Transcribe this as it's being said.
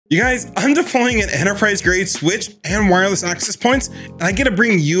You guys, I'm deploying an enterprise grade switch and wireless access points, and I get to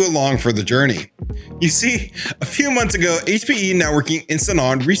bring you along for the journey. You see, a few months ago, HPE Networking Instant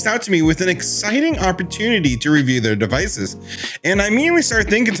On reached out to me with an exciting opportunity to review their devices. And I immediately started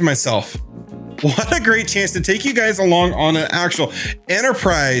thinking to myself, what a great chance to take you guys along on an actual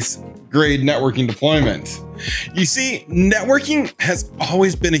enterprise grade networking deployment. You see, networking has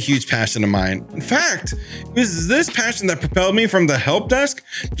always been a huge passion of mine. In fact, it was this passion that propelled me from the help desk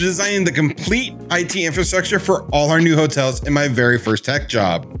to designing the complete IT infrastructure for all our new hotels in my very first tech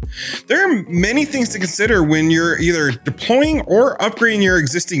job. There are many things to consider when you're either deploying or upgrading your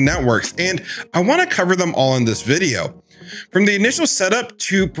existing networks, and I want to cover them all in this video. From the initial setup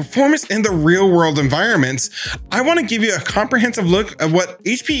to performance in the real world environments, I want to give you a comprehensive look at what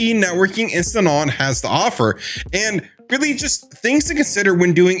HPE Networking Instant On has to offer, and really just things to consider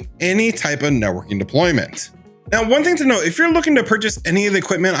when doing any type of networking deployment. Now, one thing to note, if you're looking to purchase any of the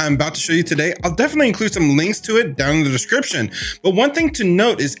equipment I'm about to show you today, I'll definitely include some links to it down in the description. But one thing to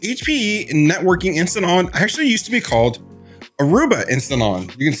note is HPE Networking Instant On actually used to be called Aruba Instant On.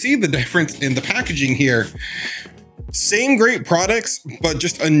 You can see the difference in the packaging here. Same great products, but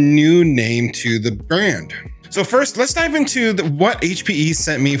just a new name to the brand. So first, let's dive into what HPE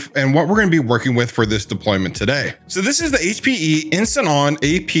sent me and what we're going to be working with for this deployment today. So this is the HPE Instant On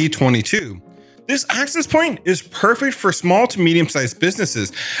AP22. This access point is perfect for small to medium-sized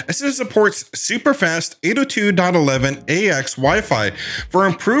businesses as it supports super fast 802.11ax Wi-Fi for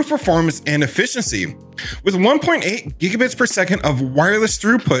improved performance and efficiency. With 1.8 gigabits per second of wireless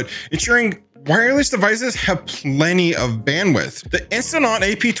throughput, ensuring wireless devices have plenty of bandwidth. The Instant On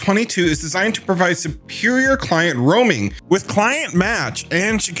AP22 is designed to provide superior client roaming with client match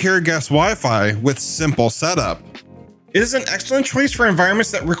and secure guest Wi-Fi with simple setup. It is an excellent choice for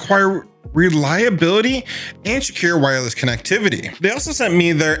environments that require reliability and secure wireless connectivity. They also sent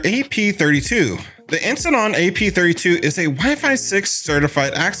me their AP32. The Instant On AP32 is a Wi-Fi 6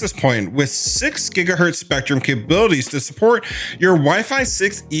 certified access point with 6 GHz spectrum capabilities to support your Wi-Fi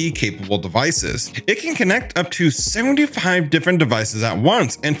 6E capable devices. It can connect up to 75 different devices at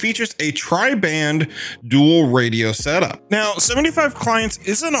once and features a tri-band dual radio setup. Now, 75 clients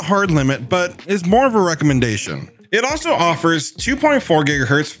isn't a hard limit, but is more of a recommendation. It also offers 2.4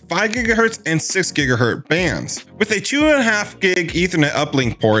 GHz, 5 GHz, and 6 GHz bands. With a 2.5 gig Ethernet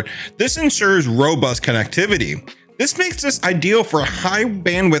uplink port, this ensures robust connectivity. This makes this ideal for high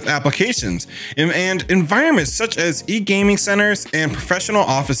bandwidth applications and environments such as e-gaming centers and professional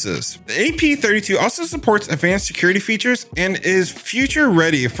offices. The AP32 also supports advanced security features and is future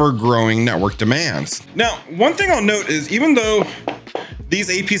ready for growing network demands. Now, one thing I'll note is even though these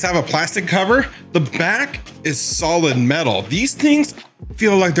APs have a plastic cover, the back is solid metal. These things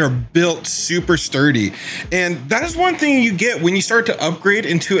feel like they're built super sturdy. And that is one thing you get when you start to upgrade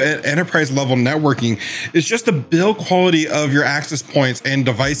into an enterprise level networking. It's just the build quality of your access points and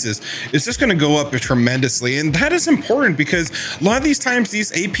devices. It's just going to go up tremendously. And that is important because a lot of these times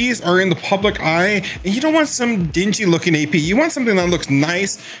these APs are in the public eye and you don't want some dingy looking AP. You want something that looks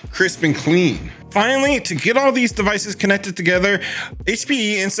nice, crisp, and clean. Finally, to get all these devices connected together,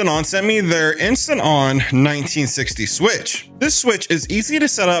 HPE Instant On sent me their Instant On 1960 switch. This switch is easy to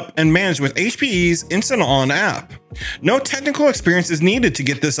set up and manage with HPE's Instant On app. No technical experience is needed to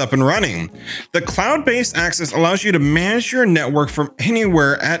get this up and running. The cloud-based access allows you to manage your network from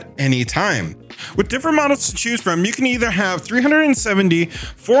anywhere at any time. With different models to choose from, you can either have 370,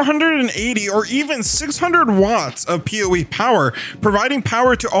 480, or even 600 watts of PoE power, providing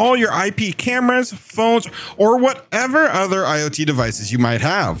power to all your IP cameras, phones, or whatever other IoT devices you might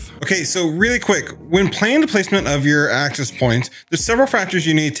have. Okay, so really quick, when planning the placement of your access points, there's several factors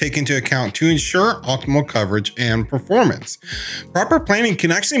you need to take into account to ensure optimal coverage and performance. Proper planning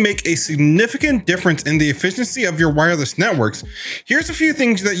can actually make a significant difference in the efficiency of your wireless networks. Here's a few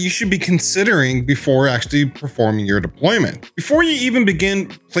things that you should be considering before actually performing your deployment. Before you even begin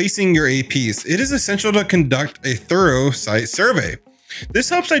placing your APs, it is essential to conduct a thorough site survey. This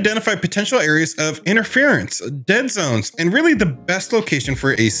helps identify potential areas of interference, dead zones, and really the best location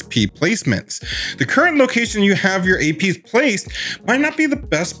for AP placements. The current location you have your APs placed might not be the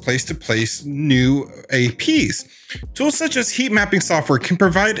best place to place new APs. Tools such as heat mapping software can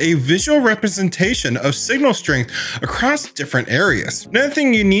provide a visual representation of signal strength across different areas. Another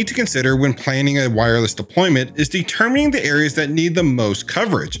thing you need to consider when planning a wireless deployment is determining the areas that need the most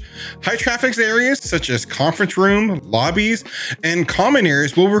coverage. High traffic areas such as conference room, lobbies, and common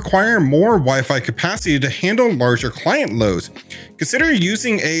areas will require more Wi-Fi capacity to handle larger client loads. Consider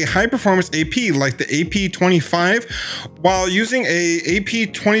using a high-performance AP like the AP25 while using a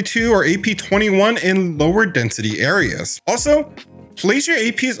AP22 or AP21 in lower density areas. Also, place your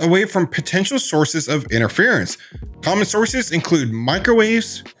APs away from potential sources of interference. Common sources include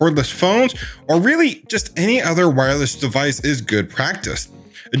microwaves, cordless phones, or really just any other wireless device is good practice.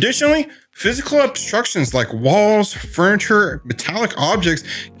 Additionally, physical obstructions like walls, furniture, metallic objects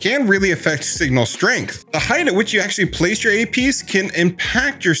can really affect signal strength. The height at which you actually place your APs can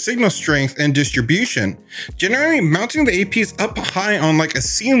impact your signal strength and distribution. Generally, mounting the APs up high on like a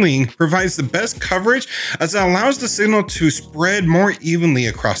ceiling provides the best coverage as it allows the signal to spread more evenly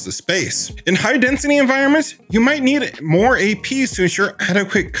across the space. In high density environments, you might need more APs to ensure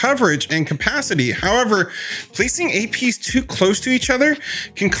adequate coverage and capacity. However, placing APs too close to each other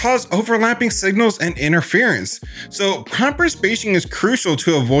can cause overlapping signals and interference. So proper spacing is crucial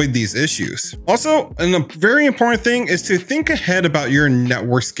to avoid these issues. Also, a very important thing is to think ahead about your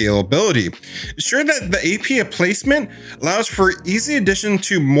network scalability. Ensure that the AP placement allows for easy addition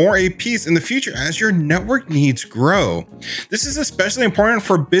to more APs in the future as your network needs grow. This is especially important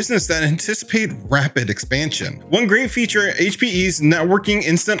for business that anticipate rapid expansion. One great feature HPE's Networking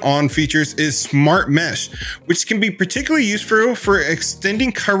Instant On features is Smart Mesh, which can be particularly useful for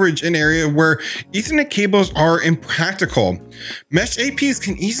extending coverage in areas where Ethernet cables are impractical. Mesh APs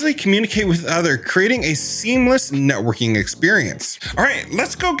can easily communicate with others, creating a seamless networking experience. All right,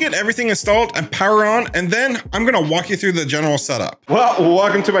 let's go get everything installed and power on, and then I'm gonna walk you through the general setup. Well,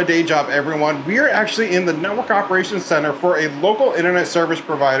 welcome to my day job, everyone. We are actually in the Network Operations Center for a local internet service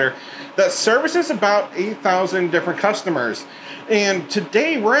provider that services about 8,000 different customers. And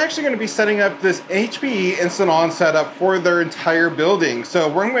today we're actually going to be setting up this HPE Instant On setup for their entire building. So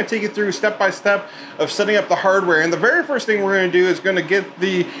we're going to take you through step by step of setting up the hardware. And the very first thing we're going to do is going to get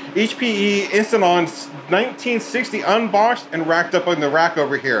the HPE Instant On 1960 unboxed and racked up on the rack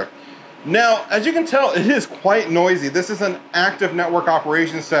over here. Now, as you can tell, it is quite noisy. This is an active network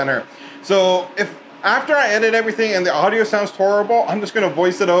operations center. So if after I edit everything and the audio sounds horrible, I'm just going to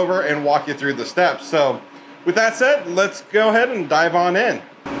voice it over and walk you through the steps. So with that said, let's go ahead and dive on in.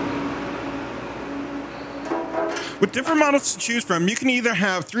 With different models to choose from, you can either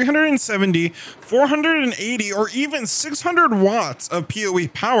have 370, 480, or even 600 watts of PoE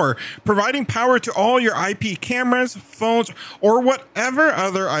power, providing power to all your IP cameras, phones, or whatever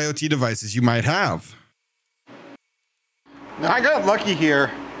other IoT devices you might have. Now, I got lucky here.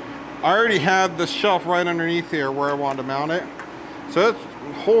 I already had the shelf right underneath here where I wanted to mount it. So it's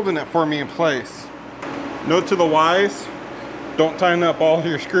holding it for me in place. Note to the wise, don't tighten up all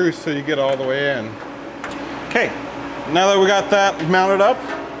your screws so you get all the way in. Okay, now that we got that mounted up,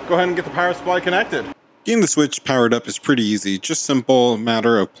 go ahead and get the power supply connected. Getting the switch powered up is pretty easy, just simple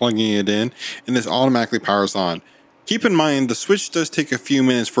matter of plugging it in and this automatically powers on. Keep in mind, the switch does take a few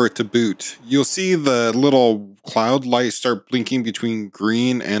minutes for it to boot. You'll see the little cloud light start blinking between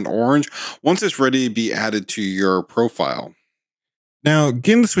green and orange once it's ready to be added to your profile. Now,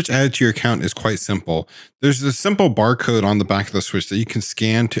 getting the switch added to your account is quite simple. There's a simple barcode on the back of the switch that you can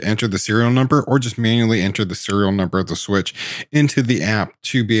scan to enter the serial number or just manually enter the serial number of the switch into the app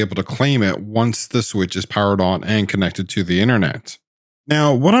to be able to claim it once the switch is powered on and connected to the internet.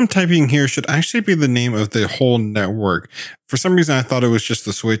 Now, what I'm typing here should actually be the name of the whole network. For some reason, I thought it was just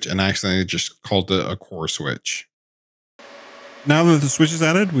the switch and I accidentally just called it a core switch. Now that the switch is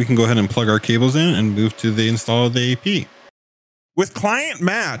added, we can go ahead and plug our cables in and move to the install of the AP. With client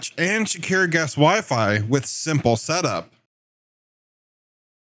match and secure guest Wi-Fi with simple setup,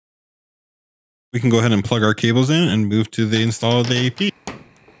 we can go ahead and plug our cables in and move to the install of the AP.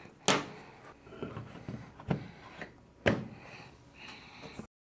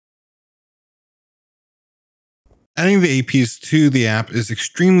 Adding the APs to the app is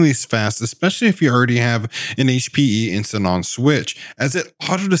extremely fast, especially if you already have an HPE Instant On switch, as it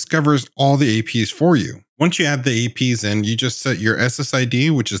auto-discovers all the APs for you. Once you add the APs in, you just set your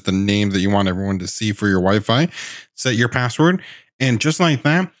SSID, which is the name that you want everyone to see for your Wi-Fi, set your password, and just like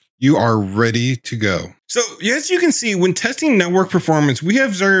that, you are ready to go. So as you can see, when testing network performance, we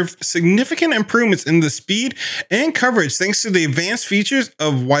observed significant improvements in the speed and coverage thanks to the advanced features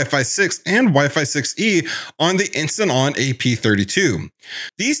of Wi-Fi 6 and Wi-Fi 6E on the Instant On AP32.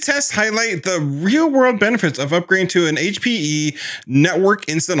 These tests highlight the real-world benefits of upgrading to an HPE Network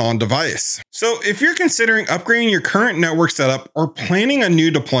Instant On device. So if you're considering upgrading your current network setup or planning a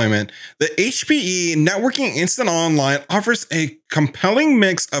new deployment, the HPE Networking Instant On line offers a compelling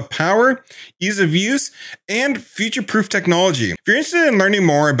mix of power, ease of use, and future-proof technology. If you're interested in learning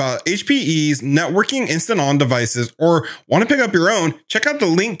more about HPE's Networking Instant On devices or want to pick up your own, check out the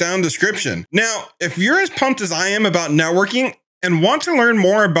link down in the description. Now, if you're as pumped as I am about networking, And want to learn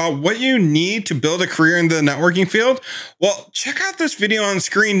more about what you need to build a career in the networking field? Well, check out this video on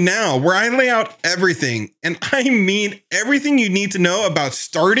screen now where I lay out everything, and I mean everything you need to know about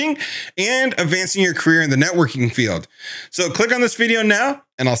starting and advancing your career in the networking field. So click on this video now,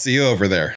 and I'll see you over there.